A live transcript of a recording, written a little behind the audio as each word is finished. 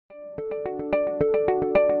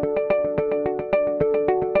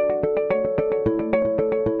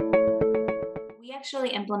actually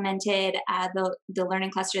implemented the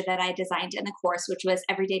learning cluster that I designed in the course, which was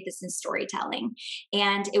everyday business storytelling,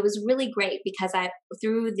 and it was really great because I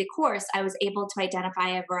through the course I was able to identify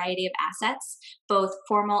a variety of assets, both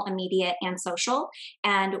formal, immediate, and social,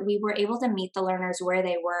 and we were able to meet the learners where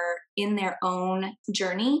they were in their own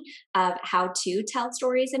journey of how to tell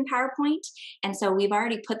stories in PowerPoint. And so we've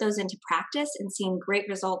already put those into practice and seen great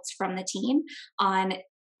results from the team on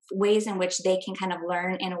ways in which they can kind of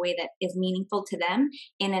learn in a way that is meaningful to them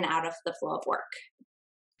in and out of the flow of work.